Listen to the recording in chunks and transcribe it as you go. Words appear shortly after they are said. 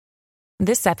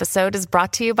This episode is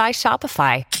brought to you by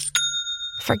Shopify.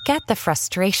 Forget the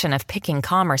frustration of picking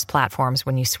commerce platforms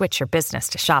when you switch your business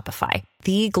to Shopify,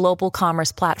 the global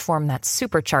commerce platform that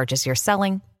supercharges your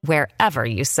selling wherever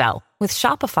you sell. With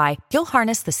Shopify, you'll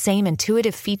harness the same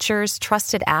intuitive features,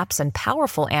 trusted apps, and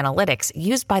powerful analytics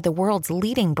used by the world's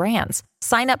leading brands.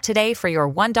 Sign up today for your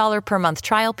 $1 per month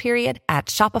trial period at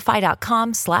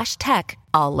shopify.com/tech,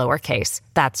 all lowercase.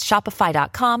 That's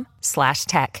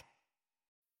shopify.com/tech.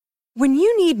 When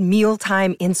you need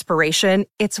mealtime inspiration,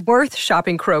 it's worth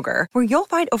shopping Kroger, where you'll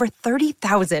find over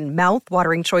 30,000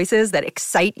 mouth-watering choices that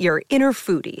excite your inner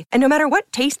foodie. And no matter what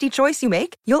tasty choice you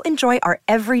make, you'll enjoy our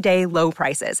everyday low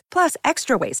prices, plus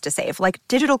extra ways to save, like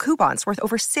digital coupons worth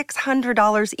over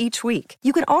 $600 each week.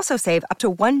 You can also save up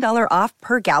to $1 off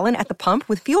per gallon at the pump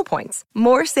with fuel points.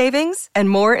 More savings and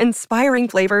more inspiring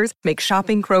flavors make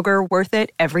shopping Kroger worth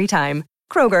it every time.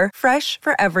 Kroger, fresh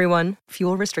for everyone.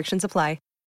 Fuel restrictions apply.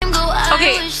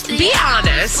 Okay, be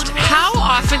honest. How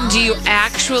often do you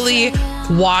actually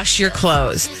wash your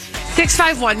clothes?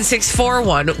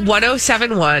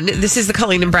 651-641-1071. This is the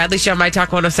Colleen and Bradley Show, My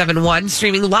Talk 1071,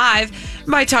 streaming live,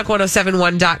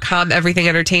 MyTalk1071.com, everything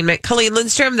entertainment. Colleen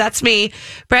Lindstrom, that's me.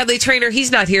 Bradley Trainer,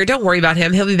 he's not here. Don't worry about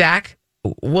him. He'll be back.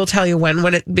 We'll tell you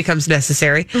when it becomes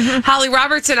necessary. Mm-hmm. Holly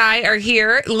Roberts and I are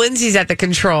here. Lindsay's at the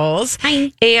controls.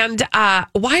 Hi. And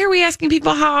why are we asking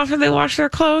people how often they wash their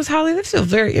clothes, Holly? That feels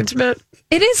very intimate.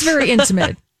 It is very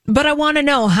intimate. But I want to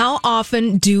know, how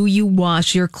often do you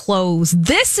wash your clothes?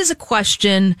 This is a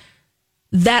question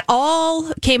that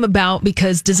all came about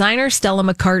because designer Stella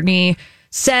McCartney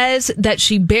says that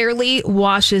she barely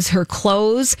washes her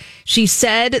clothes. She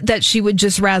said that she would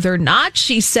just rather not.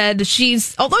 She said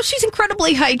although she's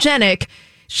incredibly hygienic,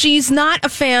 she's not a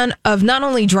fan of not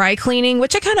only dry cleaning,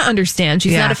 which I kind of understand.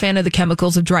 She's not a fan of the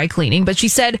chemicals of dry cleaning, but she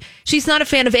said she's not a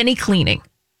fan of any cleaning.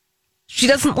 She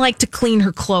doesn't like to clean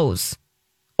her clothes,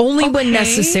 only when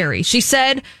necessary. She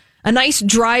said a nice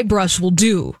dry brush will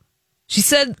do. She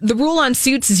said the rule on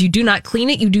suits is you do not clean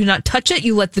it, you do not touch it,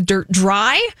 you let the dirt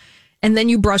dry, and then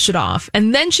you brush it off.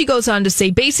 And then she goes on to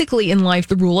say, basically in life,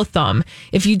 the rule of thumb,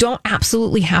 if you don't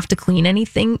absolutely have to clean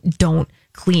anything, don't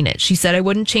clean it. She said, I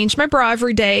wouldn't change my bra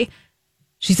every day.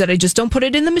 She said, I just don't put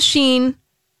it in the machine.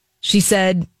 She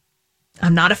said,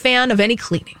 I'm not a fan of any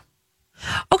cleaning.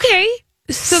 Okay.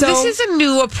 So this is a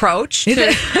new approach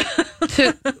to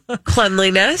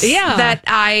cleanliness. Yeah. That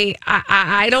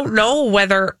I don't know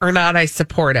whether or not I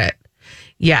support it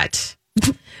yet.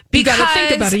 You got to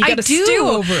think about it. You got to stew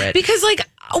over it. Because,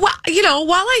 while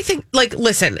I think,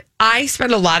 listen, I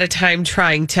spend a lot of time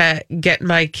trying to get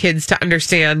my kids to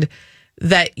understand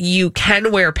that you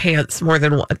can wear pants more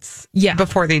than once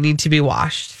before they need to be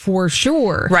washed. For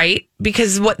sure. Right?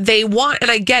 Because what they want,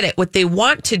 and I get it, what they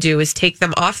want to do is take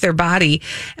them off their body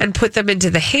and put them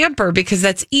into the hamper because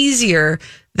that's easier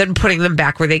than putting them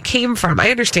back where they came from.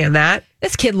 I understand that.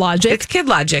 It's kid logic.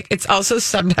 It's also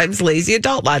sometimes lazy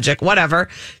adult logic. Whatever.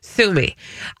 Sue me.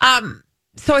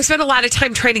 So I spent a lot of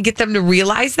time trying to get them to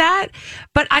realize that.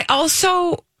 But I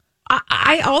also...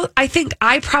 I think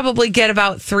I probably get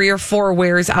about 3 or 4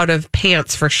 wears out of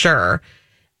pants for sure.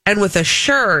 And with a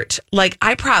shirt,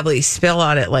 I probably spill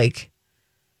on it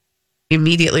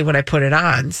immediately when I put it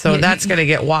on. So that's going to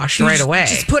get washed right away.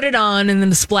 Just put it on and then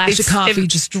the splash of coffee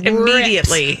just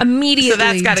immediately. Immediately. So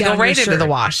that's got to go right into the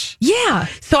wash. Yeah.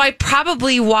 So I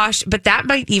probably wash, but that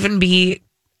might even be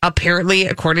apparently,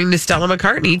 according to Stella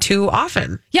McCartney, too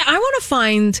often. Yeah, I want to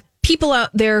find people out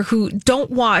there who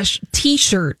don't wash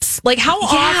t-shirts. How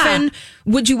often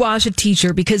would you wash a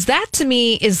t-shirt? Because that to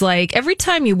me is every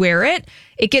time you wear it,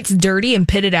 it gets dirty and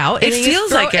pitted out. It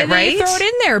feels like it, right? And you throw it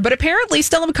in there. But apparently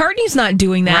Stella McCartney's not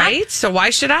doing that. Right? So why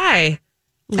should I?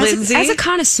 Lindsay? As a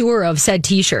connoisseur of said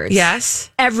t-shirts.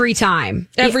 Yes. Every time.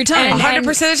 100% of the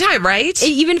time, right?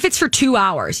 Even if it's for 2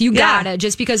 hours, you gotta,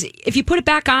 just because if you put it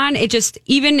back on, it just,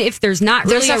 even if there's not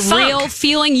really a real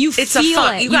feeling, you feel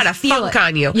it. You got a funk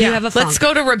on you. You have a funk. Let's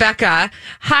go to Rebecca.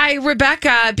 Hi,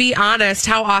 Rebecca. Be honest.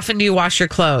 How often do you wash your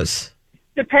clothes?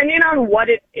 Depending on what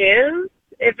it is.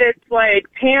 If it's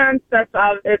pants,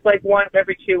 it's once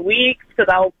every 2 weeks because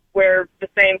I'll wear the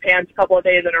same pants a couple of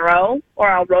days in a row, or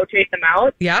I'll rotate them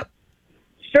out. Yep.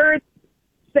 Shirts,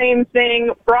 same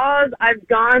thing. Bras, I've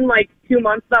gone 2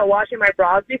 months without washing my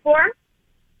bras before.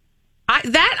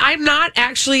 I'm not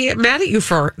actually mad at you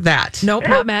for that. Nope,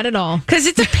 not mad at all. Because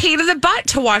it's a pain in the butt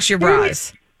to wash your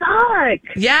bras. suck.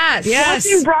 Yes.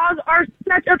 Washing bras are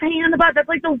such a pain in the butt. That's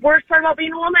like the worst part about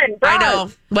being a woman. Bras. I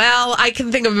know. Well, I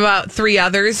can think of about 3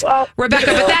 others, Rebecca,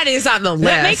 but that is on the list.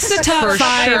 That makes the top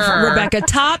 5, sure. Rebecca.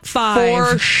 Top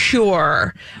 5. For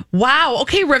sure. Wow.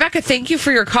 Okay, Rebecca, thank you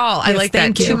for your call. I like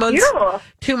that. 2 months.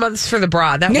 2 months for the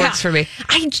bra. That works for me.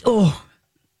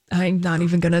 I'm not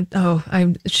even gonna.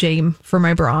 I'm shame for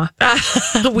my bra.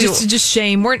 Just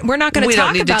shame. We're not going to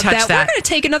talk about that. We're going to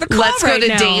take another call. Let's go to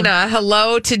Dana.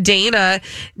 Hello to Dana.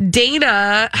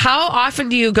 Dana, how often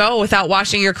do you go without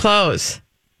washing your clothes?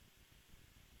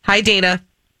 Hi, Dana.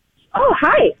 Oh,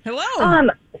 hi. Hello.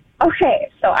 Okay,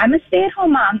 so I'm a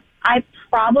stay-at-home mom. I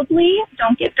probably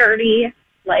don't get dirty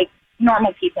like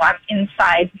normal people. I'm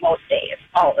inside most days,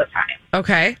 all the time.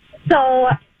 Okay. So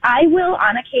I will,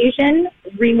 on occasion,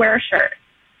 rewear a shirt.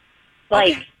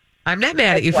 Like, I'm not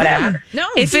mad at you for whatever. that. No.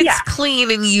 If it's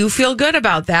clean and you feel good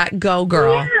about that, go,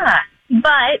 girl. Yeah,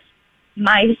 but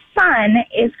my son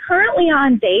is currently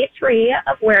on day 3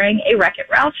 of wearing a Wreck-It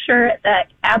Ralph shirt that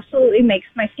absolutely makes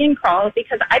my skin crawl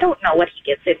because I don't know what he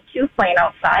gets into playing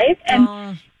outside.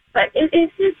 But it is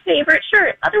his favorite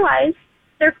shirt. Otherwise,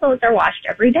 their clothes are washed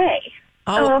every day.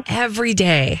 Oh, every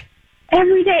day.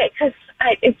 Every day, because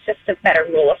it's just a better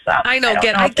rule of thumb. I know,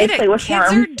 I get it. Kids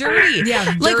are dirty.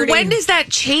 Like, when does that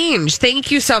change? Thank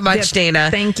you so much, Dana.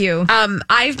 Thank you.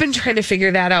 I've been trying to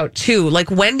figure that out too.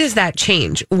 Like, when does that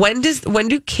change? When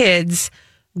do kids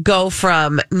go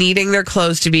from needing their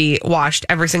clothes to be washed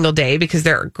every single day because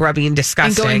they're grubby and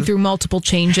disgusting, and going through multiple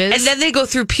changes, and then they go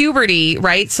through puberty,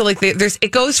 right? So like,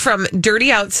 it goes from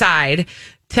dirty outside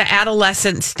to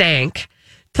adolescent stank.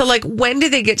 To like, when do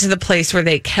they get to the place where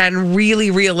they can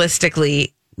really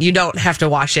realistically, you don't have to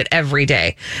wash it every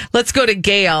day? Let's go to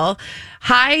Gail.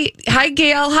 Hi,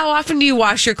 Gail. How often do you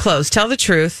wash your clothes? Tell the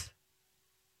truth.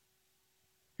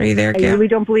 Are you there, Gail? I really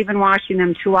don't believe in washing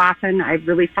them too often. I've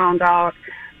really found out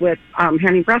with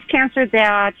having breast cancer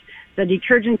that the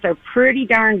detergents are pretty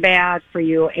darn bad for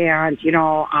you. And,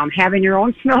 having your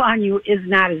own smell on you is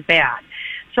not as bad.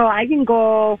 So I can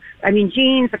go,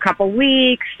 jeans, a couple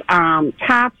weeks,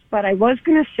 tops, but I was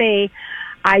going to say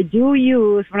I do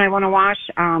use, when I want to wash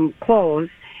clothes,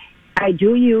 I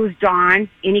do use Dawn,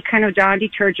 any kind of Dawn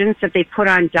detergents that they put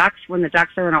on ducks when the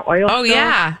ducks are in an oil spill.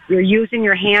 Yeah. You're using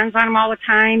your hands on them all the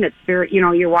time. It's very,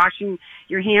 you're washing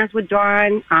your hands with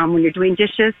Dawn when you're doing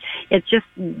dishes. It's just,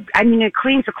 it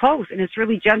cleans the clothes, and it's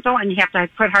really gentle, and you have to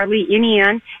put hardly any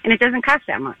in, and it doesn't cost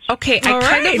that much. Okay, I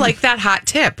kind of like that hot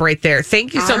tip right there.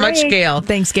 Thank you so much, Gail.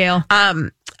 Thanks, Gail.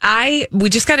 We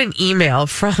just got an email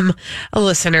from a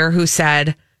listener who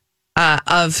said,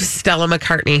 of Stella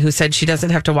McCartney, who said she doesn't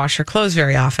have to wash her clothes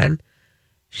very often.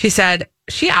 She said,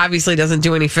 she obviously doesn't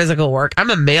do any physical work. I'm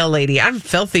a male lady. I'm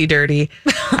filthy dirty.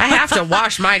 I have to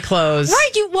wash my clothes.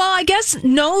 Right. I guess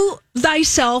know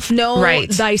thyself, know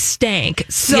thy stank.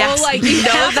 So, you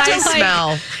know thy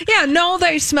smell. Yeah, know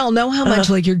thy smell. Know how much,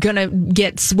 you're going to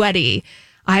get sweaty.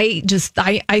 I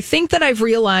think that I've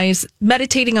realized,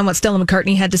 meditating on what Stella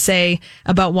McCartney had to say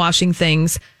about washing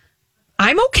things,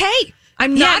 I'm okay.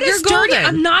 I'm not as dirty.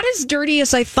 I'm not as dirty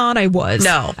as I thought I was.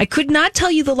 No. I could not tell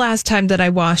you the last time that I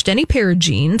washed any pair of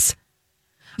jeans.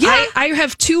 Yeah. I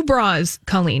have 2 bras,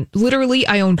 Colleen. Literally,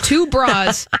 I own 2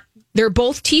 bras. They're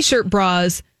both t-shirt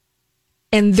bras,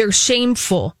 and they're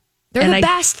shameful. They're the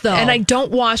best, though. And I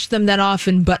don't wash them that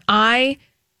often, but I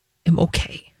am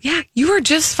okay. Yeah, you are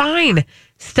just fine.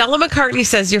 Stella McCartney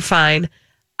says you're fine.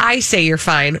 I say you're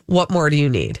fine. What more do you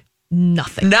need?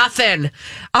 Nothing.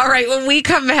 All right, when we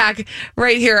come back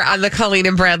right here on the Colleen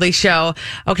and Bradley Show,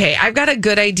 okay, I've got a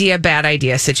good idea, bad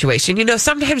idea situation.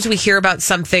 Sometimes we hear about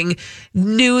something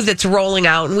new that's rolling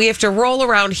out, and we have to roll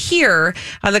around here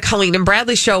on the Colleen and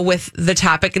Bradley Show with the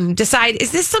topic and decide,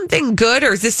 is this something good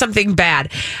or is this something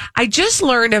bad? I just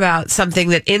learned about something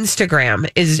that Instagram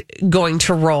is going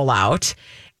to roll out.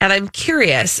 And I'm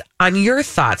curious on your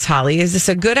thoughts, Holly. Is this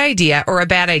a good idea or a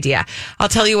bad idea? I'll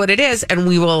tell you what it is, and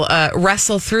we will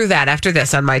wrestle through that after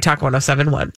this on My Talk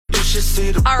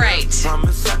 107.1. All right.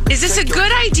 Is this a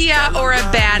good idea or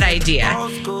a bad idea?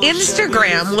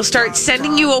 Instagram will start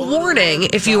sending you a warning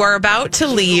if you are about to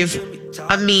leave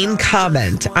a mean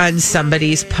comment on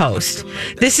somebody's post.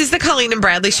 This is the Colleen and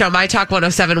Bradley Show, My Talk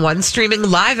 107.1, streaming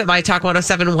live at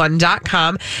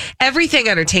MyTalk1071.com. Everything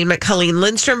Entertainment. Colleen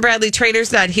Lindstrom, Bradley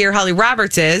Trainer's not here. Holly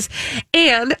Roberts is.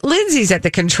 And Lindsay's at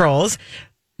the controls.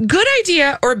 Good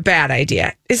idea or bad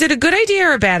idea? Is it a good idea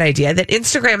or a bad idea that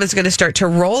Instagram is going to start to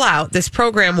roll out this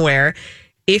program where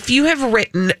if you have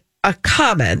written a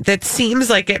comment that seems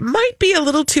like it might be a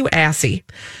little too assy,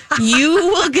 you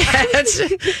will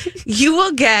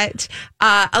get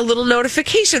a little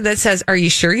notification that says, are you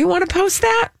sure you want to post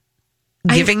that?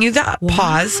 giving you the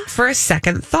pause for a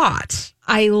second thought.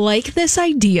 I like this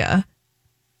idea,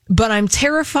 but I'm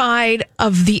terrified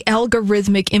of the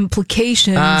algorithmic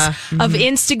implications of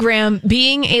Instagram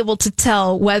being able to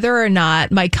tell whether or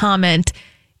not my comment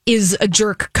is a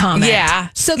jerk comment. Yeah.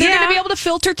 So they're going to be able to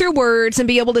filter through words and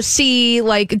be able to see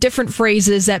like different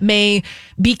phrases that may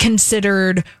be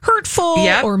considered hurtful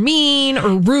or mean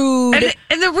or rude.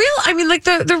 And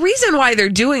the reason why they're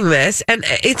doing this, and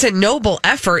it's a noble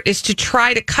effort, is to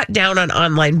try to cut down on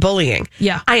online bullying.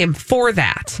 Yeah. I am for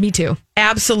that. Me too.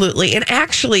 Absolutely. And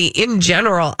actually, in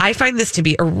general, I find this to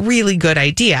be a really good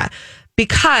idea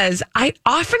because I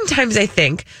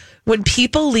think when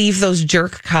people leave those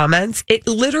jerk comments, it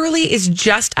literally is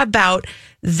just about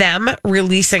them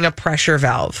releasing a pressure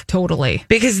valve. Totally.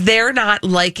 Because they're not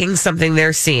liking something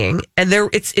they're seeing and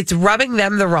it's rubbing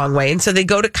them the wrong way. And so they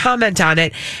go to comment on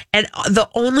it. And the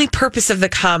only purpose of the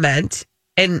comment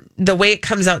and the way it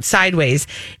comes out sideways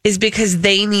is because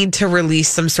they need to release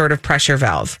some sort of pressure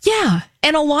valve. Yeah.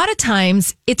 And a lot of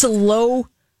times it's a low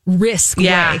risk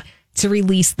way to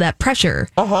release that pressure.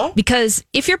 Because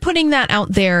if you're putting that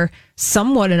out there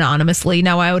somewhat anonymously,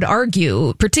 now I would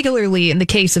argue, particularly in the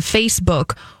case of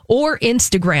Facebook or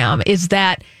Instagram, is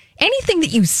that anything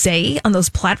that you say on those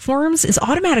platforms is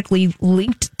automatically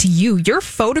linked to you. Your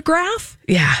photograph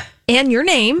and your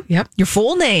name, your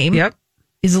full name,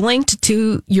 is linked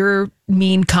to your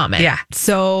mean comment. Yeah.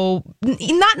 So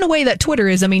not in a way that Twitter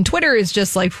is. I mean, Twitter is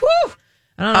just like, whew.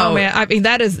 I don't know, man. I mean,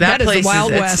 that is the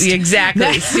Wild West.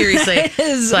 Exactly. Seriously.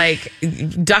 It's like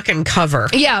duck and cover.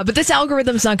 Yeah, but this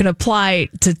algorithm's not going to apply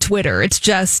to Twitter. It's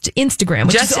just Instagram,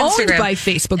 which is owned by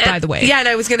Facebook, by the way. Yeah, and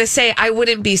I was going to say, I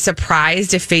wouldn't be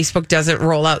surprised if Facebook doesn't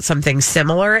roll out something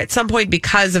similar at some point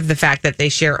because of the fact that they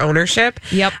share ownership.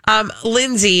 Yep.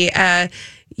 Lindsay,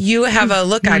 you have a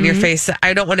look on your face.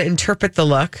 I don't want to interpret the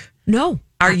look. No.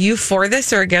 Are you for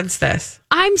this or against this?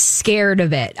 I'm scared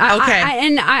of it. Okay.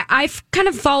 I kind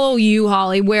of follow you,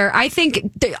 Holly, where I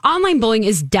think the online bullying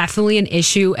is definitely an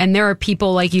issue. And there are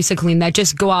people, like you said, Colleen, that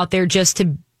just go out there just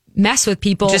to mess with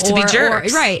people. Just to be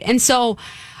jerks. Right. And so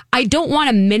I don't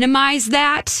want to minimize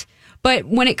that. But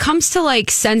when it comes to like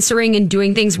censoring and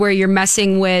doing things where you're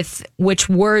messing with which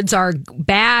words are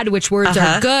bad, which words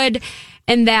are good,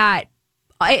 and that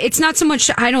it's not so much,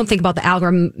 I don't think about the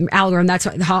algorithm. That's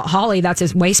Holly, that's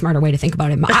a way smarter way to think about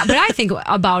it. But I think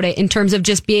about it in terms of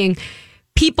just being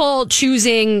people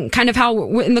choosing kind of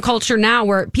how in the culture now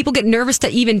where people get nervous to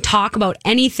even talk about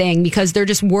anything because they're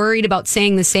just worried about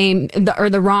saying the same or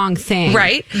the wrong thing.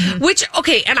 Right. Mm-hmm. Which,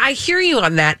 okay. And I hear you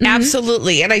on that. Mm-hmm.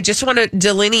 Absolutely. And I just want to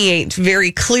delineate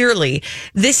very clearly.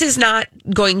 This is not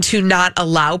going to not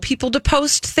allow people to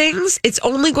post things. It's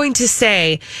only going to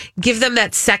say, give them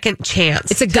that second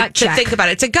chance. It's a gut check. To think about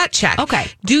it. It's a gut check. Okay.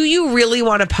 Do you really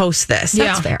want to post this?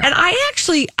 That's fair. And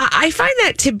I find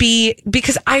that to be,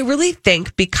 because I really think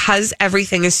because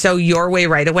everything is so your way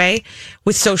right away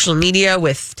with social media,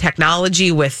 with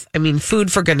technology, with, I mean,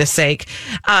 food, for goodness sake,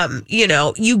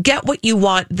 you get what you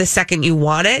want the second you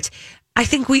want it. I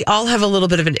think we all have a little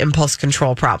bit of an impulse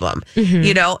control problem,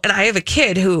 and I have a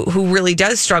kid who really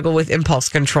does struggle with impulse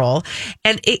control,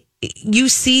 and you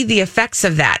see the effects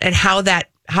of that and how that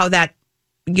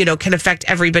can affect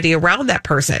everybody around that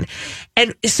person.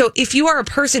 And so if you are a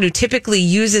person who typically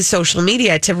uses social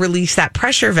media to release that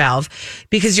pressure valve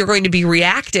because you're going to be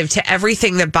reactive to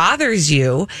everything that bothers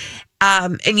you,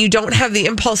 and you don't have the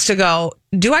impulse to go,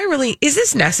 is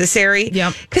this necessary?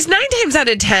 Yeah. Because 9 times out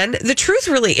of 10, the truth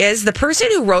really is the person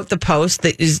who wrote the post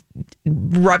that is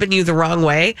rubbing you the wrong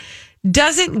way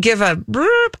doesn't give a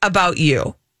burp about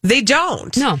you. They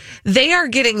don't. No. They are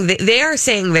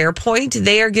saying their point.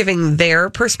 They are giving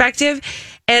their perspective.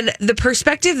 And the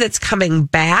perspective that's coming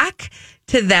back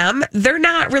to them, they're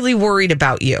not really worried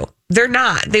about you. They're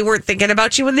not. They weren't thinking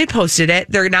about you when they posted it.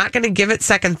 They're not going to give it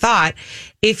second thought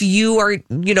if you are,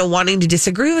 wanting to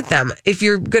disagree with them, if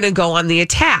you're going to go on the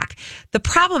attack. The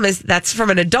problem is that's from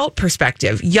an adult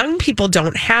perspective. Young people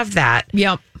don't have that.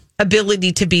 Yep.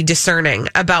 Ability to be discerning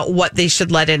about what they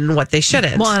should let in and what they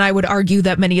shouldn't. Well, and I would argue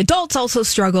that many adults also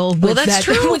struggle with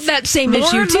that same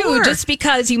issue too. More. Just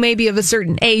because you may be of a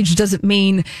certain age doesn't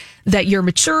mean that your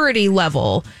maturity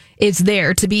level is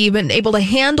there to be even able to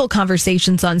handle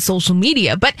conversations on social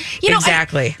media. But,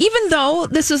 exactly. Even though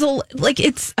this is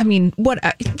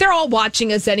they're all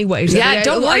watching us anyways. Yeah,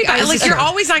 don't worry. You're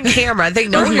always on camera. They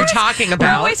know what you're talking about.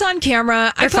 We're always on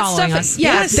camera. They're following us.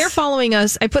 Yes, they're following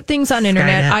us. I put things on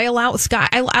internet. I allow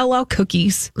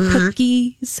cookies. Mm-hmm.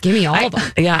 Cookies. Give me all of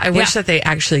them. Yeah, I wish that they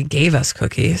actually gave us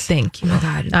cookies. Thank you. Oh,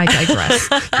 God. I digress.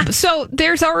 So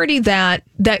there's already that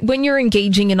when you're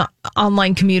engaging in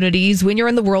online communities, when you're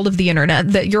in the world of of the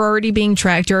internet, that you're already being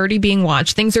tracked, you're already being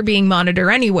watched, things are being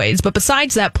monitored anyways. But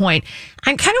besides that point,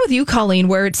 I'm kind of with you, Colleen,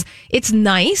 where it's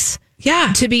nice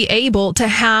to be able to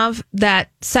have that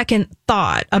second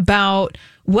thought about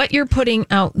what you're putting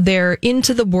out there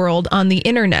into the world on the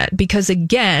internet. Because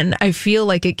again, I feel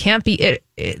like it can't be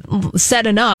said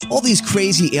enough. All these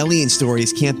crazy alien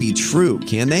stories can't be true,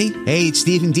 can they? Hey, it's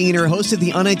Stephen Diener, host of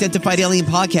the Unidentified Alien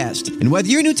Podcast. And whether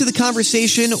you're new to the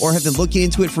conversation or have been looking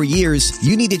into it for years,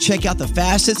 you need to check out the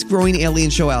fastest growing alien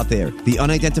show out there, the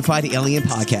Unidentified Alien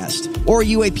Podcast, or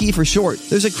UAP for short.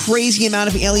 There's a crazy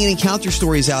amount of alien encounter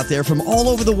stories out there from all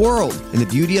over the world. And the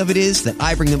beauty of it is that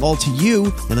I bring them all to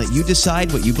you and let you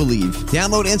decide what you believe.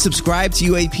 Download and subscribe to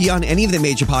UAP on any of the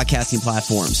major podcasting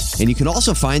platforms. And you can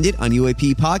also find it on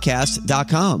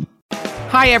UAPpodcast.com.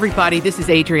 Hi, everybody. This is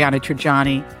Adriana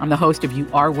Trajani. I'm the host of You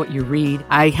Are What You Read.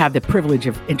 I have the privilege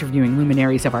of interviewing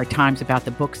luminaries of our times about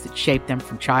the books that shaped them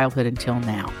from childhood until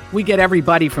now. We get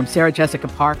everybody from Sarah Jessica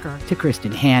Parker to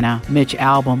Kristen Hanna, Mitch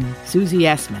Albom, Susie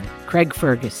Essman, Craig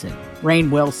Ferguson,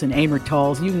 Rainn Wilson, Amor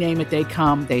Tolls, you name it, they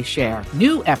come, they share.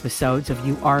 New episodes of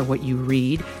You Are What You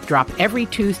Read drop every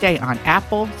Tuesday on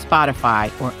Apple,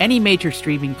 Spotify, or any major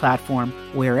streaming platform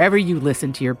wherever you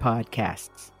listen to your podcasts.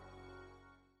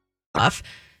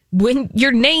 When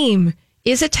your name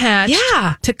is attached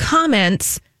to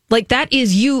comments, like that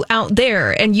is you out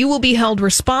there, and you will be held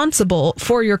responsible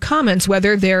for your comments,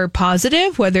 whether they're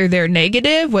positive, whether they're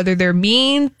negative, whether they're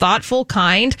mean, thoughtful,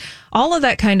 kind, all of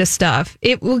that kind of stuff.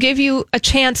 It will give you a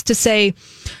chance to say,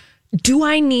 do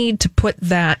I need to put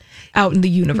that out in the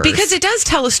universe? Because it does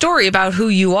tell a story about who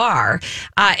you are.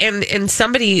 And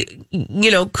somebody,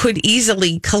 could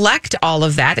easily collect all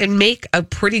of that and make a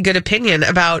pretty good opinion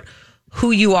about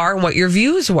who you are and what your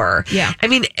views were. Yeah. I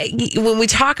mean, when we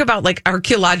talk about like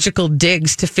archaeological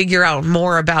digs to figure out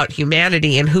more about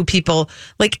humanity and who people,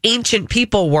 like ancient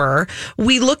people were,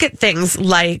 we look at things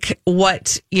like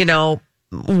what,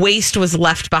 waste was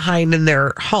left behind in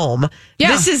their home.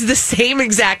 Yeah. This is the same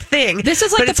exact thing. This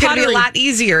is like but the it's going to be pottery. a lot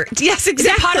easier. Yes,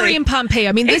 exactly. The pottery in Pompeii.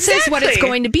 I mean, this is what it's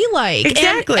going to be like.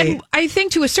 Exactly. And I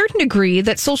think to a certain degree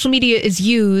that social media is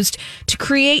used to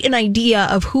create an idea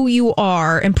of who you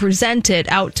are and present it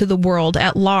out to the world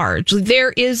at large.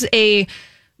 There is a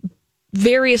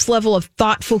various level of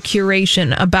thoughtful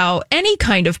curation about any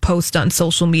kind of post on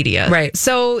social media. Right.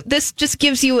 So this just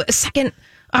gives you a second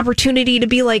opportunity to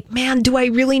be like, man, do I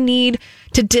really need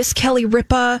to diss Kelly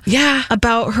Ripa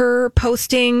about her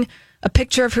posting a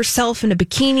picture of herself in a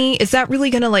bikini? Is that really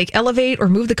going to like elevate or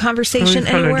move the conversation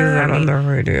anywhere? Do that on the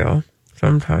radio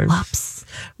sometimes. Whoops.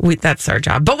 That's our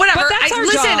job. But whatever. But that's our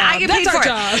listen, job. I get paid That's for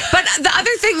our it. job. But the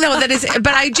other thing, though, that is,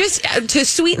 but I just, to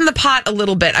sweeten the pot a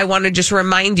little bit, I want to just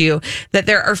remind you that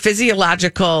there are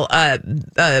physiological,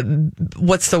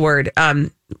 what's the word?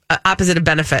 Opposite of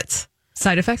benefits.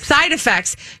 Side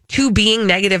effects to being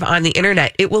negative on the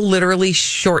internet. It will literally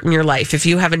shorten your life. If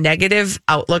you have a negative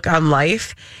outlook on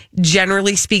life,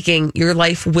 generally speaking, your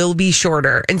life will be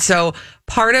shorter. And so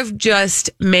part of just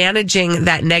managing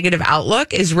that negative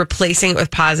outlook is replacing it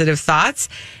with positive thoughts.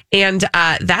 And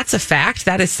that's a fact.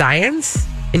 That is science.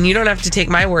 And you don't have to take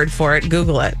my word for it.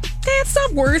 Google it. It's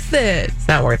not worth it. It's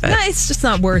not worth it. No, it's just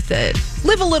not worth it.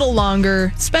 Live a little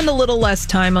longer. Spend a little less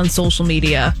time on social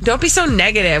media. Don't be so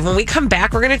negative. When we come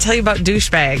back, we're going to tell you about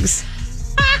douchebags.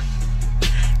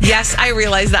 Yes, I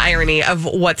realize the irony of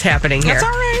what's happening here. That's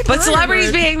all right. But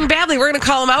celebrities behaving badly, we're going to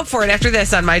call them out for it after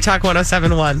this on My Talk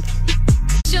 107.1.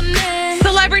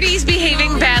 Celebrities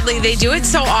behaving badly. They do it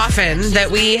so often that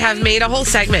we have made a whole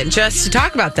segment just to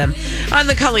talk about them on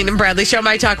the Colleen and Bradley Show,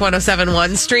 My Talk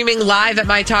 107.1, streaming live at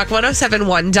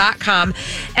MyTalk1071.com.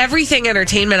 Everything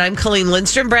Entertainment. I'm Colleen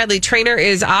Lindstrom. Bradley Trainer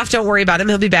is off. Don't worry about him.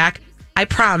 He'll be back. I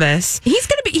promise. He's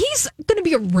gonna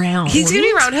be around. He's gonna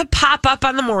be around. He'll pop up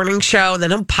on the morning show, and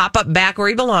then he'll pop up back where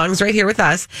he belongs, right here with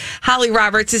us. Holly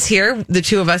Roberts is here. The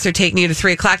two of us are taking you to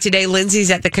 3:00 today.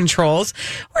 Lindsay's at the controls.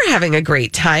 We're having a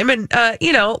great time, and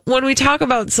when we talk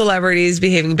about celebrities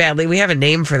behaving badly, we have a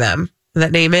name for them.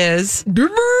 That name is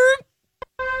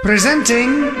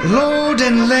presenting Lord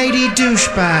and Lady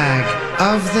Douchebag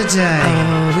of the Day.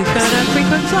 Oh, we've got a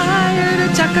frequent flyer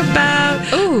to talk about.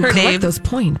 Ooh, her name those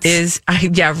points. Is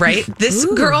right. This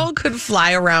girl could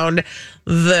fly around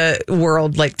the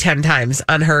world like 10 times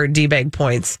on her D-bag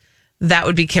points. That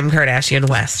would be Kim Kardashian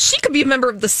West. She could be a member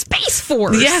of the Space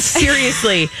Force. Yes,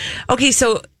 seriously.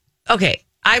 Okay,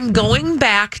 I'm going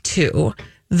back to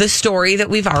the story that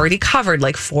we've already covered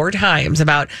like 4 times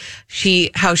about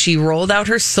how she rolled out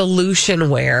her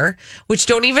solutionware, which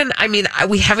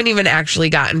we haven't even actually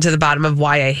gotten to the bottom of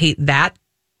why I hate that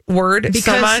word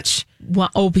so much.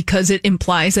 Because it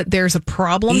implies that there's a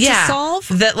problem to solve?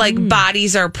 That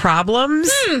bodies are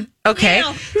problems. Okay.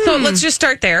 Yeah. So let's just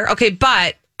start there. Okay.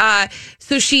 But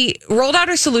so she rolled out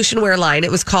her solution wear line.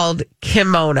 It was called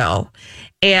Kimono.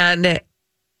 And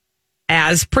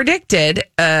as predicted,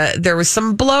 there was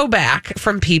some blowback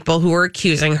from people who were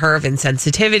accusing her of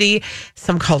insensitivity,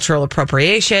 some cultural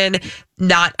appropriation,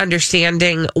 not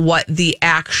understanding what the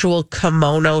actual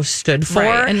kimono stood for.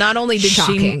 Right. And not only did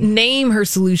she name her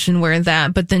solution wear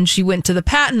that, but then she went to the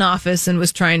patent office and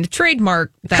was trying to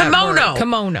trademark that kimono. Word,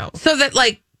 kimono. So that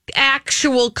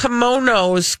actual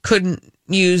kimonos couldn't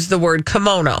use the word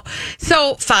kimono.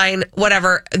 So fine,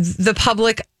 whatever. The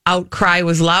public outcry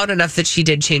was loud enough that she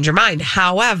did change her mind.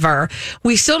 However,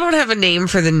 we still don't have a name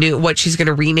for what she's going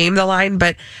to rename the line,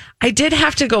 but I did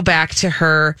have to go back to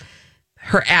her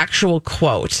actual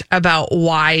quote about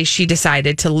why she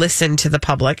decided to listen to the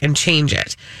public and change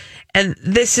it. And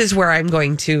this is where I'm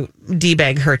going to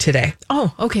debag her today.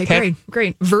 Oh, okay.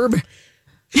 Great. Verb.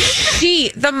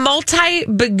 The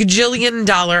multi-bajillion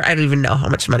dollar, I don't even know how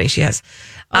much money she has,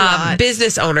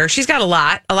 business owner. She's got a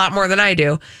lot more than I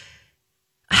do,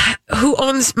 who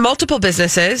owns multiple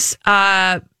businesses,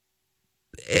 has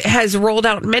rolled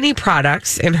out many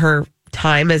products in her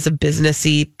time as a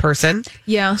businessy person.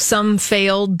 Yeah, some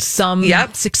failed, some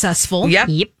successful. Yep.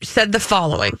 Said the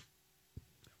following.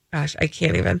 Gosh, I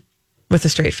can't even with a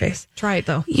straight face. Try it,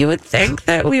 though. You would think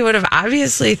that we would have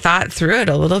obviously thought through it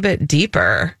a little bit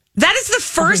deeper. That is the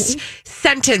first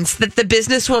sentence that the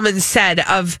businesswoman said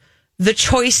of the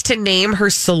choice to name her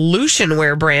solution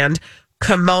wear brand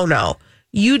Kimono.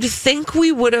 You'd think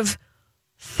we would have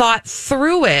thought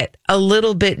through it a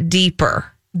little bit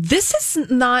deeper. This is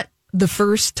not the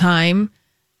first time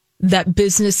that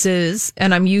businesses,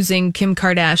 and I'm using Kim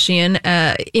Kardashian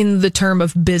in the term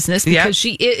of business because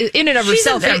she, in and of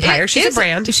herself, she's an empire. She's a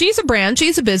brand. She's a brand.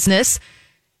 She's a business.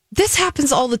 This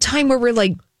happens all the time where we're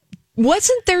like,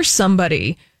 wasn't there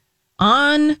somebody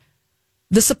on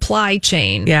the supply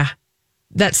chain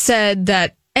that said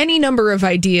that any number of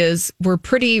ideas were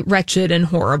pretty wretched and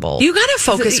horrible? You got to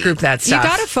focus group that stuff. You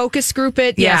got to focus group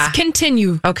it. Yeah. Yes.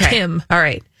 Continue, Kim. All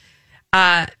right.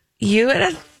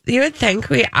 You would think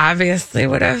we obviously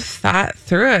would have thought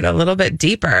through it a little bit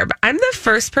deeper. But I'm the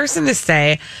first person to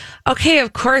say, okay,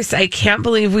 of course, I can't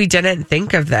believe we didn't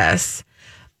think of this.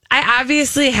 I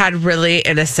obviously had really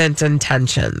innocent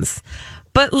intentions.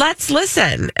 But let's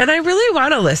listen. And I really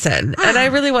want to listen. And I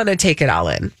really want to take it all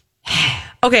in.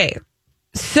 Okay.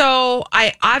 So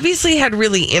I obviously had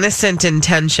really innocent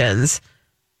intentions.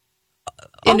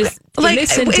 Innocent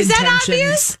is that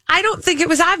obvious? I don't think it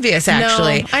was obvious,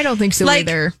 actually. No, I don't think so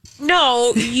either.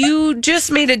 No, you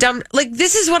just made a dumb...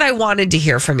 this is what I wanted to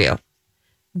hear from you.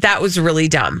 That was really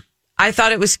dumb. I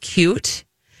thought it was cute,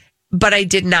 but I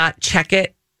did not check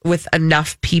it with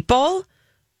enough people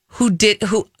who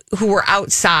were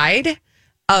outside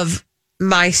of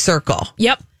my circle.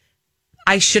 Yep.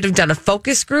 I should have done a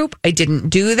focus group. I didn't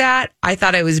do that. I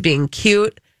thought I was being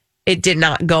cute. It did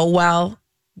not go well.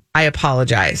 I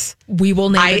apologize. We will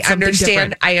name it something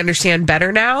different. I understand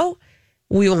better now.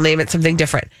 We will name it something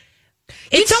different.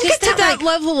 You don't get to that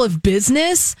level of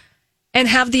business and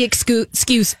have the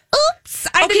excuse, oops,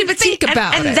 I didn't think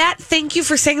about it. And thank you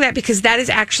for saying that, because that is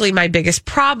actually my biggest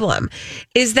problem,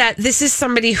 is that this is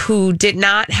somebody who did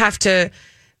not have to...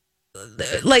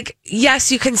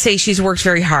 yes, you can say she's worked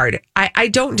very hard. I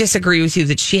don't disagree with you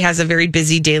that she has a very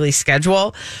busy daily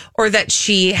schedule, or that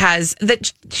she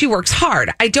works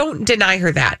hard. I don't deny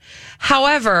her that.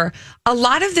 However, a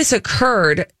lot of this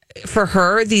occurred for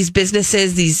her, these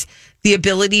businesses, the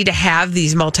ability to have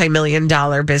these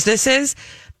multi-million-dollar businesses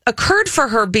occurred for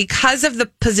her because of the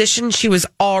position she was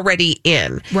already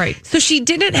in. Right. So she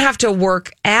didn't have to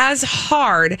work as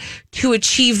hard to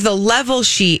achieve the level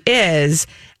she is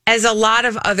as a lot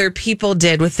of other people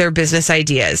did with their business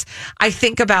ideas. I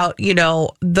think about,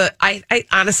 I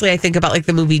honestly think about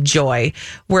the movie Joy,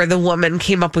 where the woman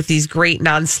came up with these great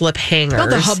non-slip hangers. Oh,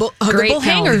 the huggable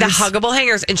hangers. The huggable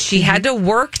hangers. And she had to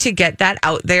work to get that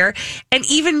out there. And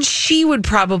even she would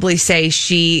probably say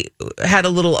she had a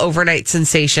little overnight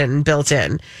sensation built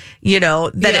in,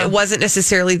 it wasn't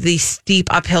necessarily the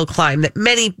steep uphill climb that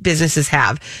many businesses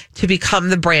have to become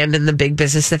the brand and the big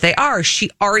business that they are.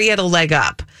 She already had a leg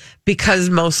up. Because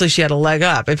mostly she had a leg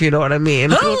up, if you know what I mean.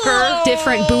 Oh,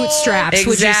 different bootstraps,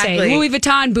 would you say? Louis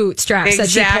Vuitton bootstraps that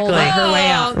she pulled her way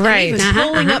out. Right.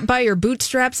 Pulling up by your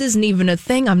bootstraps isn't even a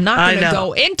thing. I'm not going to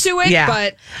go into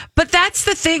it, but that's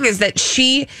the thing, is that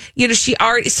she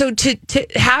already, so to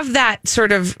have that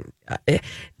sort of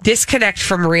disconnect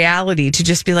from reality to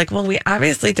just be like, well, we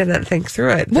obviously didn't think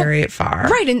through it very far.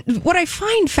 Right. And what I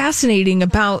find fascinating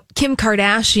about Kim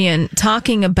Kardashian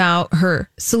talking about her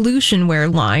solution wear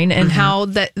line and how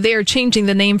that they're changing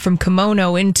the name from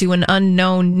kimono into an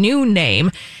unknown new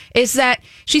name is that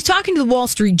she's talking to the Wall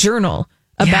Street Journal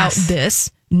about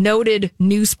this noted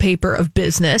newspaper of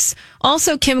business.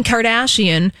 Also, Kim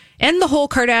Kardashian and the whole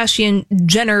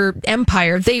Kardashian-Jenner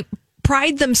empire, they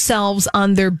pride themselves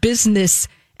on their business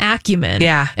acumen.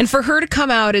 Yeah. And for her to come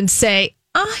out and say,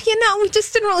 we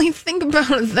just didn't really think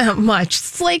about it that much.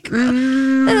 It's like, that's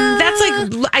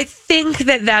like, I think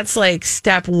that's like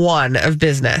step one of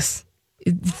business.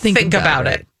 Think about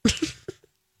it.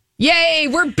 Yay,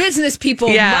 we're business people,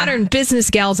 modern business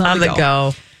gals on the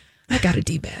go. I got a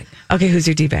D-bag. Okay, who's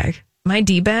your D-bag? My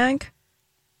D-bag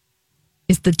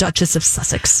is the Duchess of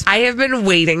Sussex. I have been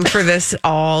waiting for this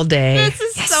all day. This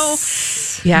is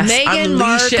so... Yes, Meghan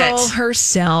Markle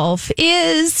herself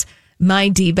is my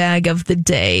D-bag of the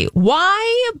day.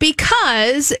 Why?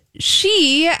 Because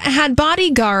she had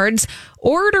bodyguards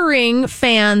ordering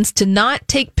fans to not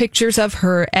take pictures of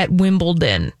her at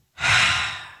Wimbledon.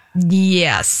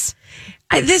 Yes.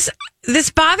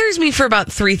 This bothers me for about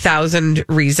 3,000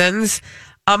 reasons.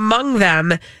 Among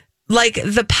them, like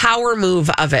the power move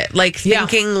of it, like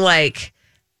thinking like,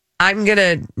 I'm going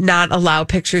to not allow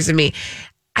pictures of me.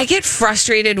 I get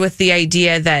frustrated with the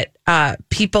idea that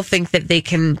people think that they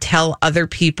can tell other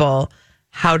people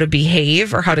how to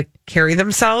behave or how to carry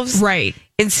themselves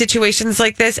in situations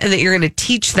like this, and that you're going to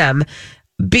teach them.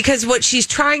 Because what she's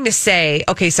trying to say,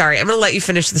 okay, sorry, I'm going to let you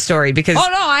finish the story because... Oh,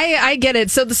 no, I get it.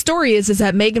 So the story is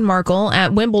that Meghan Markle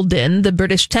at Wimbledon, the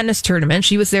British tennis tournament,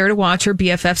 she was there to watch her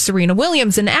BFF Serena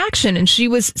Williams in action, and she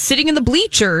was sitting in the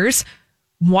bleachers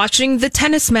watching the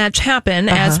tennis match happen,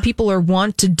 as people are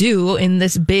wont to do in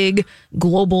this big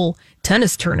global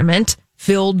tennis tournament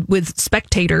filled with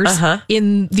spectators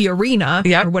in the arena,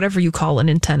 or whatever you call it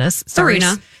in tennis.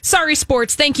 Sorry,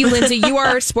 sports. Thank you, Lindsay. You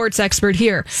are a sports expert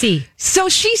here. So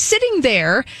she's sitting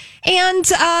there, and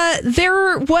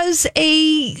there was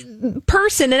a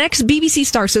person, an ex-BBC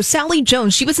star, so Sally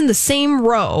Jones. She was in the same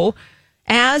row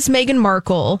as Meghan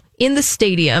Markle in the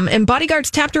stadium, and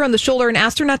bodyguards tapped her on the shoulder and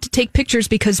asked her not to take pictures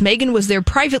because Meghan was there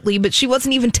privately, but she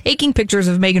wasn't even taking pictures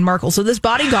of Meghan Markle. So this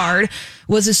bodyguard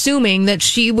was assuming that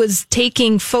she was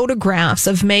taking photographs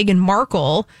of Meghan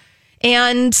Markle,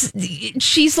 and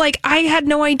she's like, I had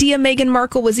no idea Meghan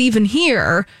Markle was even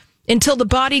here until the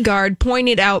bodyguard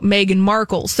pointed out Meghan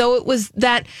Markle. So it was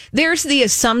that there's the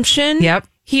assumption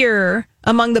here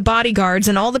among the bodyguards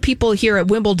and all the people here at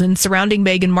Wimbledon surrounding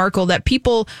Meghan Markle that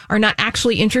people are not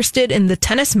actually interested in the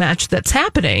tennis match that's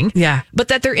happening, but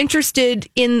that they're interested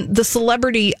in the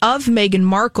celebrity of Meghan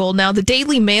Markle. Now, the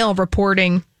Daily Mail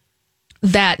reporting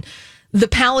that the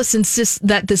palace insists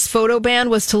that this photo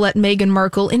ban was to let Meghan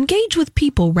Markle engage with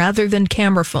people rather than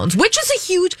camera phones, which is a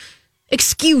huge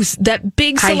excuse that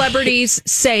big celebrities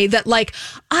say, that like,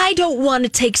 I don't want to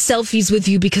take selfies with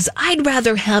you because I'd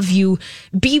rather have you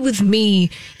be with me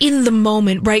in the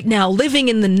moment right now, living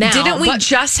in the now. Didn't we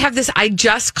just have this? I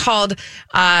just called,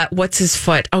 what's his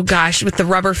foot? Oh gosh, with the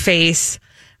rubber face.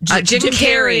 Jim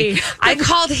Carrey. I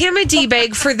called him a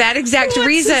D-bag for that exact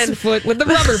reason. His foot with the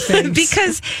rubber face.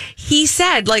 Because he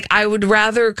said, like, I would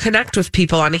rather connect with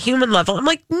people on a human level. I'm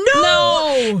like,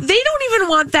 no, they don't even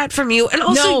want that from you. And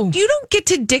also, you don't get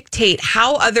to dictate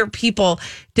how other people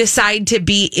decide to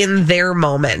be in their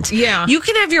moment. Yeah. You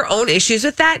can have your own issues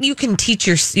with that. You can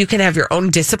you can have your own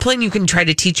discipline. You can try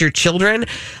to teach your children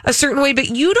a certain way, but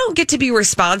you don't get to be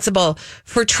responsible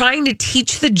for trying to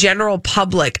teach the general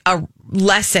public a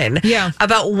lesson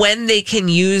about when they can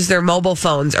use their mobile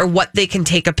phones or what they can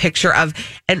take a picture of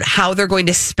and how they're going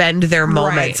to spend their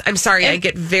moments. I'm sorry, I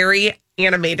get very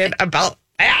animated about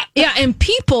that. Yeah, and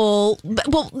people,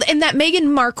 and that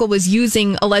Meghan Markle was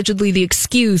using allegedly the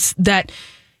excuse that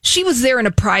she was there in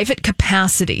a private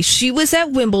capacity. She was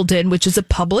at Wimbledon, which is a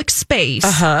public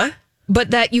space.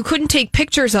 But that you couldn't take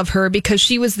pictures of her because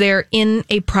she was there in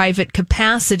a private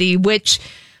capacity, which,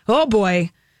 oh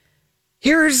boy,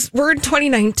 we're in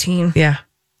 2019. Yeah.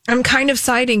 I'm kind of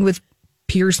siding with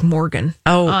Piers Morgan.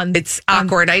 It's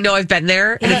awkward. I know I've been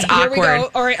there, and it's awkward. Here we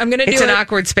go. All right, I'm going to do it. It's an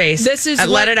awkward space.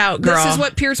 Let it out, girl. This is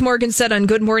what Piers Morgan said on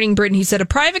Good Morning Britain. He said, a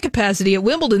private capacity at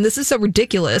Wimbledon, this is so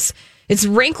ridiculous. It's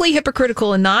rankly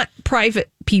hypocritical and not private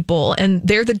people, and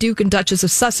they're the Duke and Duchess of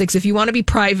Sussex. If you want to be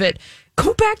private,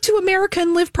 go back to America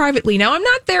and live privately. Now, I'm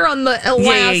not there on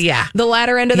the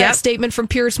latter end of that statement from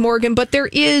Piers Morgan, but there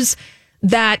is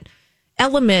that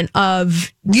element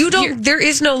of there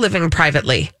is no living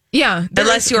privately. Yeah.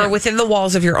 Unless you are within the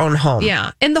walls of your own home.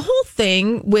 Yeah. And the whole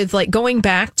thing with like going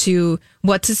back to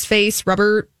what's his face,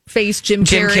 rubber face, Jim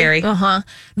Carrey. Uh-huh.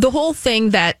 The whole thing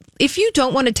that if you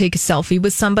don't want to take a selfie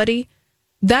with somebody,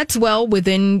 that's well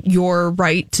within your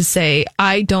right to say,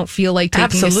 I don't feel like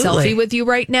taking a selfie with you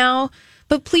right now.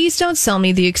 But please don't sell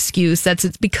me the excuse that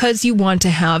it's because you want to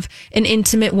have an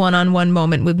intimate one-on-one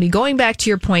moment with me. Going back to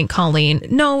your point, Colleen,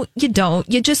 no, you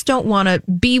don't. You just don't want to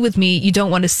be with me. You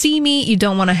don't want to see me. You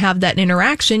don't want to have that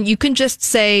interaction. You can just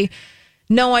say,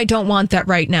 no, I don't want that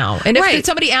right now. And if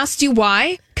somebody asks you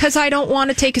why, because I don't want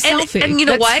to take a selfie. And you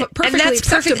know what? Perfectly and that's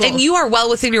acceptable. perfect. And you are well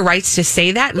within your rights to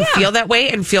say that and feel that way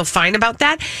and feel fine about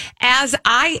that. As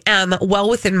I am well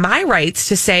within my rights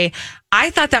to say, I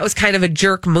thought that was kind of a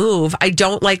jerk move. I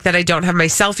don't like that I don't have my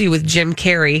selfie with Jim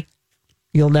Carrey.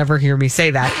 You'll never hear me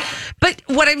say that. But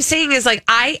what I'm saying is like,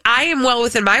 I am well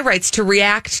within my rights to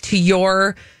react to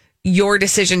your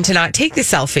decision to not take the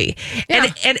selfie.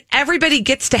 Yeah. And everybody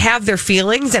gets to have their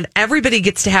feelings and everybody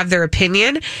gets to have their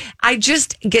opinion. I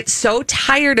just get so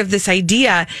tired of this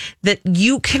idea that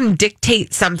you can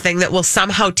dictate something that will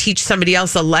somehow teach somebody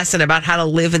else a lesson about how to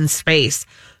live in space.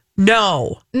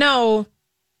 No.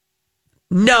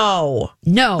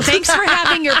 Thanks for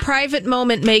having your private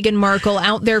moment, Meghan Markle,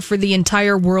 out there for the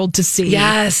entire world to see.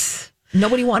 Yes.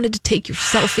 Nobody wanted to take your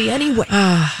selfie anyway.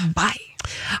 Bye.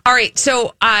 All right.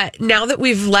 So now that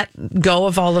we've let go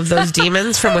of all of those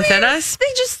demons from within us, they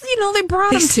just, they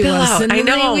brought them to us. Out. And I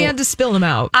know. we had to spill them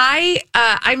out.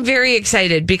 I'm very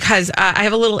excited because I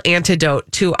have a little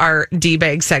antidote to our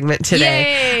D-Bag segment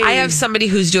today. Yay. I have somebody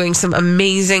who's doing some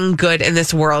amazing good in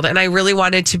this world. And I really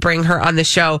wanted to bring her on the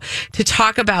show to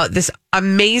talk about this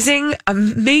amazing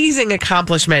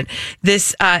accomplishment.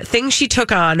 This thing she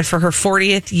took on for her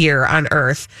 40th year on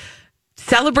Earth.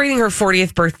 Celebrating her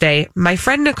 40th birthday, my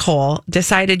friend Nicole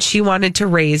decided she wanted to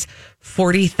raise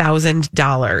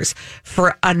 $40,000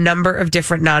 for a number of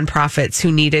different nonprofits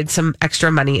who needed some extra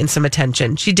money and some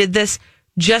attention. She did this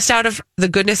just out of the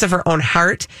goodness of her own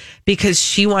heart because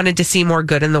she wanted to see more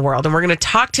good in the world. And we're going to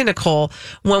talk to Nicole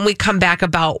when we come back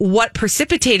about what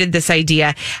precipitated this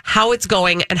idea, how it's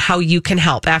going, and how you can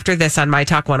help after this on My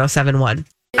Talk 107.1.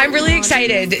 I'm really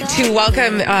excited to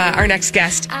welcome our next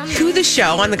guest to the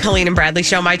show on the Colleen and Bradley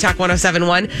Show, My Talk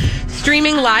 107.1,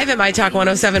 streaming live at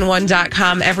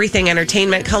MyTalk1071.com, everything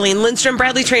entertainment. Colleen Lindstrom,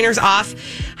 Bradley Trainor's off.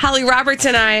 Holly Roberts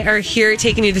and I are here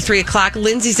taking you to 3 o'clock.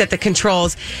 Lindsay's at the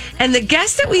controls. And the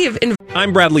guest that we have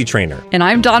I'm Bradley Trainor. And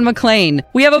I'm Don McClain.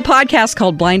 We have a podcast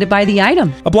called Blinded by the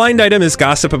Item. A blind item is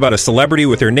gossip about a celebrity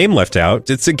with their name left out.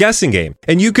 It's a guessing game,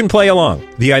 and you can play along.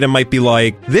 The item might be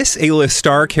like, this A-list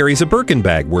star carries a Birkin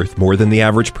bag worth more than the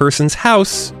average person's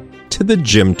house to the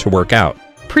gym to work out.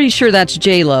 Pretty sure that's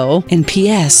J-Lo. And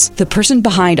P.S. the person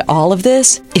behind all of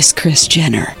this is Kris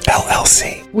Jenner,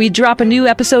 LLC. We drop a new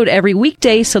episode every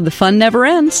weekday so the fun never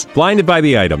ends. Blinded by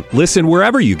the Item. Listen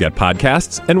wherever you get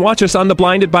podcasts and watch us on the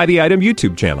Blinded by the Item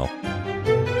YouTube channel.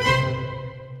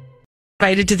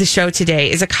 Invited to the show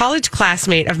today is a college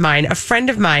classmate of mine, a friend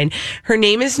of mine. Her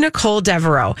name is Nicole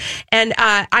Devereaux. And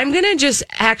I'm going to just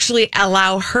actually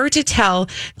allow her to tell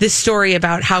this story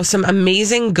about how some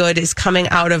amazing good is coming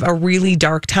out of a really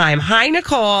dark time. Hi,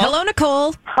 Nicole. Hello,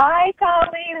 Nicole. Hi,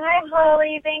 Colleen. Hi,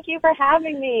 Holly. Thank you for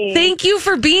having me. Thank you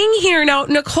for being here. Now,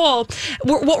 Nicole,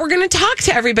 what we're going to talk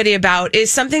to everybody about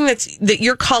is something that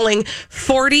you're calling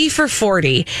 40 for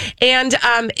 40. And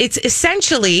it's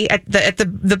essentially, at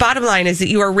the bottom line is that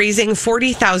you are raising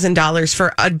 $40,000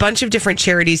 for a bunch of different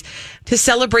charities to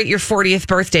celebrate your 40th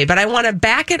birthday. But I want to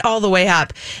back it all the way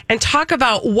up and talk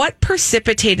about what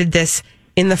precipitated this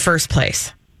in the first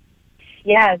place.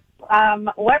 Yes.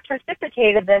 What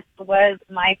precipitated this was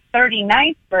my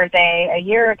 39th birthday a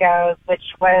year ago,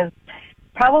 which was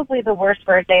probably the worst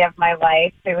birthday of my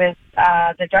life. It was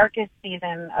the darkest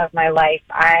season of my life.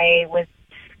 I was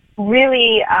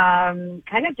really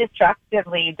kind of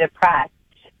destructively depressed.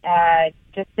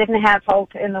 Just didn't have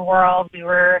hope in the world. We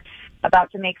were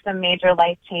about to make some major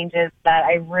life changes that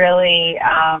I really,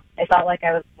 I felt like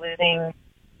I was losing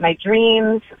my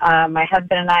dreams. My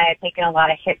husband and I had taken a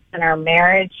lot of hits in our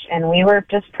marriage, and we were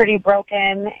just pretty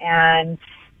broken. And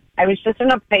I was just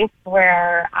in a place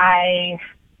where I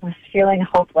was feeling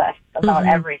hopeless about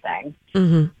everything.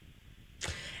 Mm-hmm.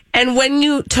 And when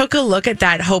you took a look at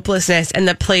that hopelessness and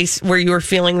the place where you were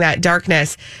feeling that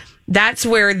darkness, that's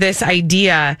where this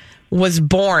idea was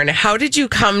born. How did you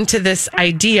come to this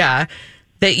idea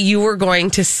that you were going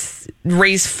to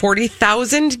raise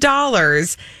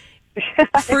 $40,000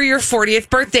 for your 40th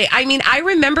birthday. I mean, I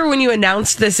remember when you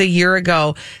announced this a year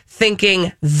ago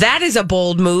thinking that is a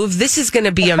bold move. This is going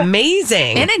to be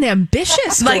amazing. And an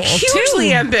ambitious goal, like hugely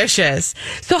too. ambitious.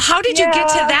 So how did you get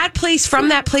to that place from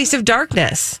that place of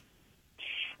darkness?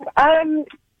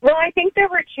 Well, I think there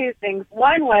were two things.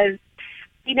 One was,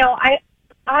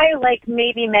 I like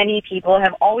maybe many people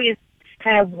have always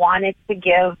kind of wanted to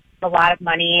give a lot of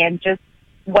money and just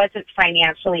wasn't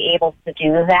financially able to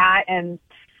do that. And,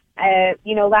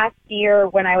 last year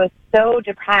when I was so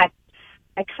depressed,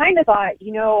 I kind of thought,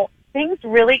 things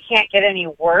really can't get any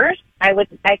worse. I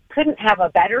couldn't have a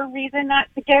better reason not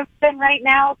to give than right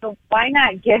now. So why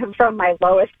not give from my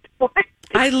lowest point?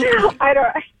 I love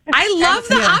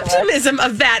the optimism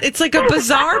of that. It's like a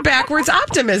bizarre backwards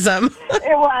optimism.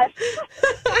 It was.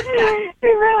 It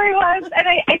really was. And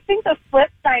I think the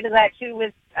flip side of that too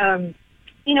was,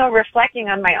 reflecting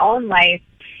on my own life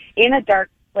in a dark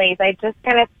place. I just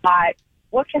kind of thought,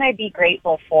 what can I be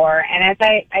grateful for? And as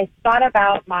I thought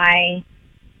about my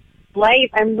life,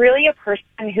 I'm really a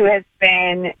person who has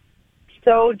been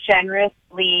so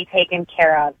generously taken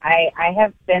care of. I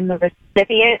have been the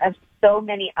recipient of so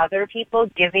many other people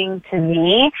giving to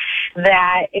me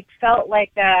that it felt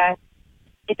like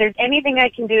if there's anything I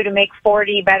can do to make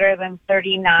 40 better than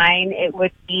 39, it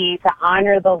would be to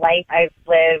honor the life I've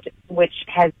lived, which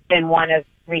has been one of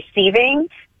receiving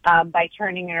by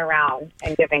turning it around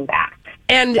and giving back.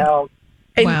 And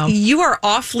you are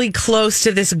awfully close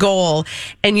to this goal,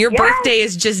 and your birthday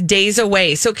is just days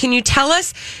away. So can you tell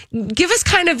us, give us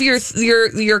kind of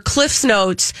your Cliff's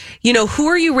Notes, who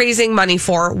are you raising money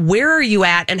for? Where are you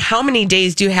at? And how many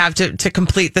days do you have to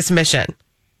complete this mission?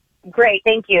 Great.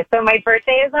 Thank you. So my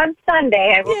birthday is on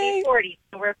Sunday. I will be 40.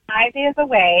 So we're 5 days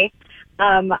away.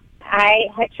 I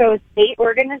had chose 8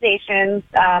 organizations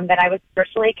that I was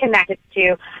personally connected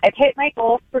to. I've hit my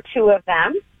goals for 2 of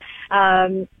them.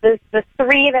 The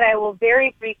 3 that I will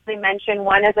very briefly mention,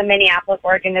 one is a Minneapolis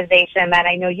organization that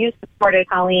I know you supported,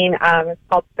 Colleen. It's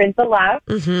called Prince of Love.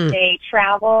 Mm-hmm. They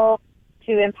travel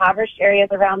to impoverished areas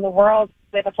around the world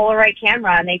with a Polaroid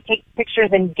camera, and they take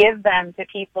pictures and give them to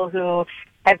people who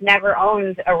have never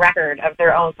owned a record of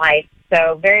their own life.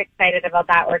 So very excited about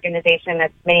that organization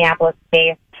that's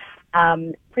Minneapolis-based.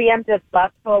 Preemptive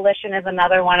Love Coalition is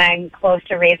another one I'm close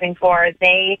to raising for.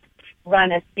 They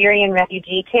run a Syrian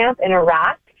refugee camp in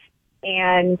Iraq,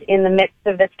 and in the midst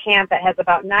of this camp that has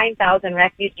about 9,000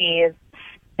 refugees,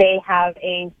 they have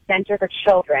a center for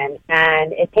children,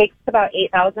 and it takes about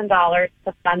 $8,000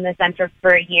 to fund the center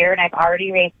for a year, and I've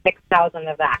already raised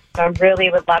 $6,000 of that. So I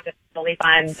really would love to fully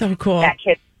fund that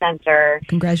kids center.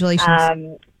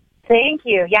 Congratulations. Thank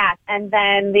you. Yes. And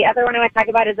then the other one I want to talk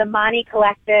about is Amani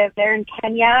Collective. They're in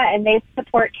Kenya, and they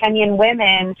support Kenyan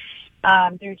women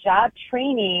through job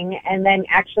training and then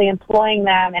actually employing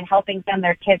them and helping send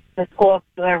their kids to school.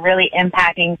 So they're really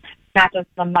impacting not just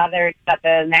the mothers, but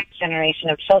the next generation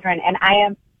of children. And I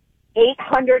am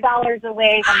 $800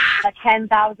 away from a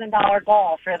 $10,000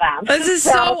 goal for them. This is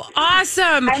so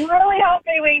awesome. I'm really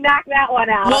hoping we knock that one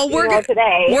out. Well,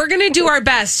 today. We're going to do our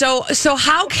best. So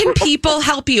how can people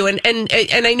help you? And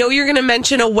I know you're going to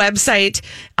mention a website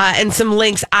and some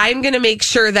links. I'm going to make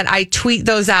sure that I tweet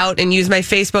those out and use my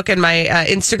Facebook and my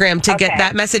Instagram to get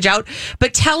that message out.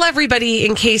 But tell everybody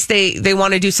in case they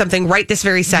want to do something right this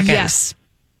very second. Yes.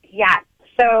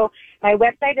 So my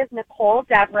website is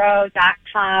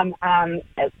NicoleDevereaux.com.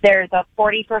 There's a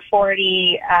 40 for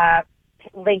 40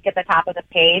 link at the top of the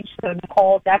page. So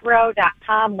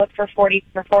NicoleDevereaux.com, look for 40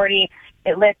 for 40.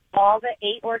 It lists all the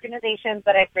 8 organizations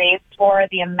that I've raised for,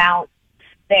 the amount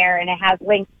there, and it has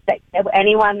links that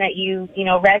anyone that you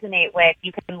resonate with,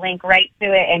 you can link right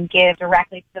to it and give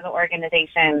directly to the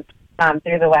organization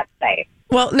through the website.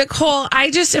 Well, Nicole, I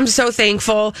just am so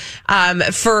thankful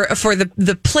for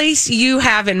the place you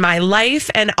have in my life,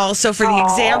 and also for the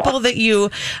example that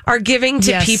you are giving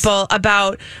to people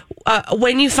about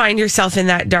when you find yourself in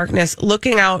that darkness,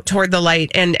 looking out toward the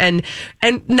light, and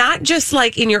not just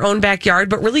like in your own backyard,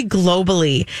 but really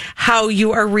globally, how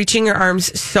you are reaching your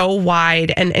arms so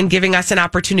wide and giving us an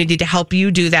opportunity to help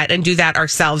you do that and do that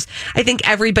ourselves. I think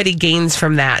everybody gains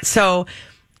from that. So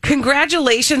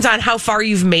congratulations on how far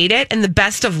you've made it, and the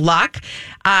best of luck.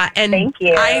 And thank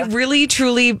you. I really,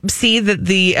 truly see that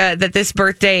that this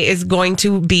birthday is going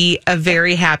to be a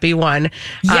very happy one.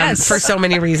 Yes, for so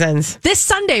many reasons. This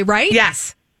Sunday, right?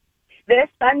 Yes. This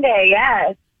Sunday,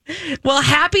 yes. Well,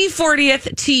 happy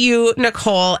 40th to you,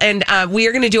 Nicole. And we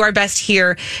are going to do our best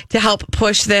here to help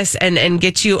push this and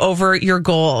get you over your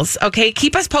goals. Okay?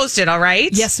 Keep us posted, all right?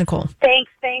 Yes, Nicole.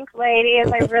 Thanks Thanks,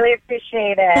 ladies. I really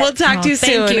appreciate it. We'll talk to you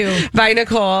soon. Thank you. Bye,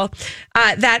 Nicole.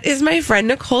 That is my friend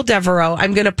Nicole Devereaux.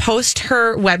 I'm going to post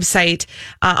her website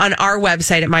on our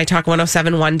website at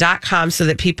mytalk1071.com so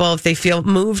that people, if they feel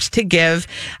moved to give,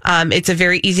 it's a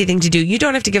very easy thing to do. You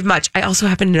don't have to give much. I also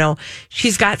happen to know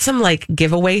she's got some like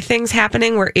giveaway things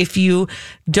happening where if you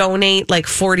donate like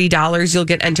 $40, you'll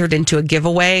get entered into a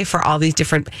giveaway for all these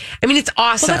different. I mean, it's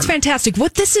awesome. Well, that's fantastic.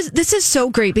 This is so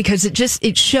great because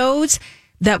it shows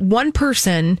that one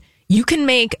person, you can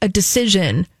make a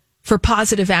decision for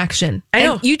positive action. I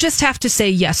know. And you just have to say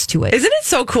yes to it. Isn't it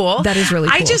so cool? That is really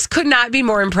cool. I just could not be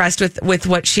more impressed with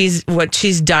what she's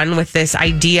done with this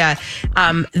idea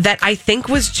that I think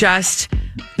was just,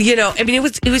 I mean,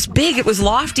 it was big, it was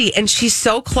lofty, and she's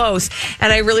so close,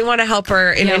 and I really want to help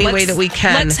her in any way that we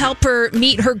can. Let's help her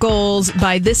meet her goals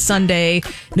by this Sunday,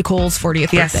 Nicole's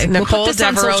 40th birthday.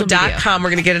 NicoleDevereaux.com. We're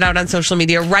going to get it out on social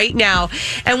media right now.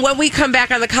 And when we come back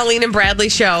on the Colleen and Bradley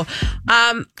show,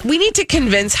 we need to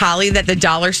convince Holly that the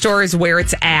dollar store is where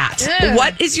it's at. Yeah.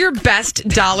 What is your best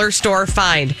dollar store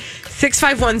find?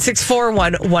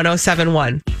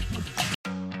 651-641-1071.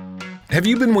 Have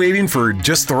you been waiting for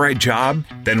just the right job?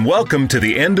 Then welcome to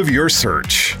the end of your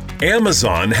search.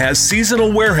 Amazon has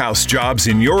seasonal warehouse jobs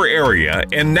in your area,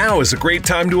 and now is a great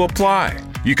time to apply.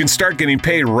 You can start getting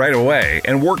paid right away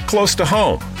and work close to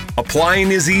home.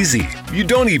 Applying is easy. You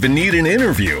don't even need an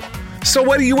interview. So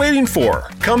what are you waiting for?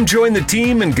 Come join the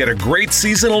team and get a great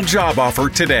seasonal job offer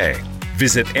today.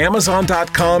 Visit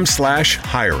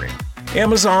Amazon.com/hiring.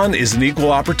 Amazon is an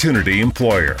equal opportunity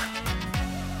employer.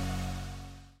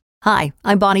 Hi,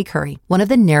 I'm Bonnie Curry, one of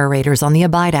the narrators on the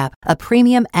Abide app, a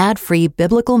premium ad-free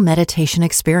biblical meditation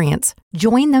experience.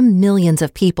 Join the millions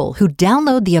of people who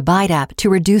download the Abide app to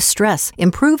reduce stress,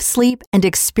 improve sleep, and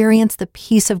experience the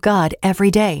peace of God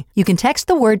every day. You can text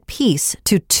the word peace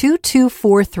to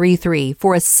 22433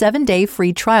 for a 7-day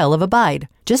free trial of Abide.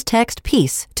 Just text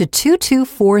peace to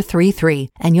 22433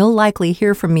 and you'll likely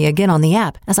hear from me again on the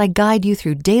app as I guide you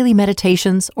through daily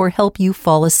meditations or help you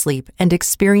fall asleep and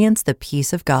experience the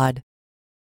peace of God.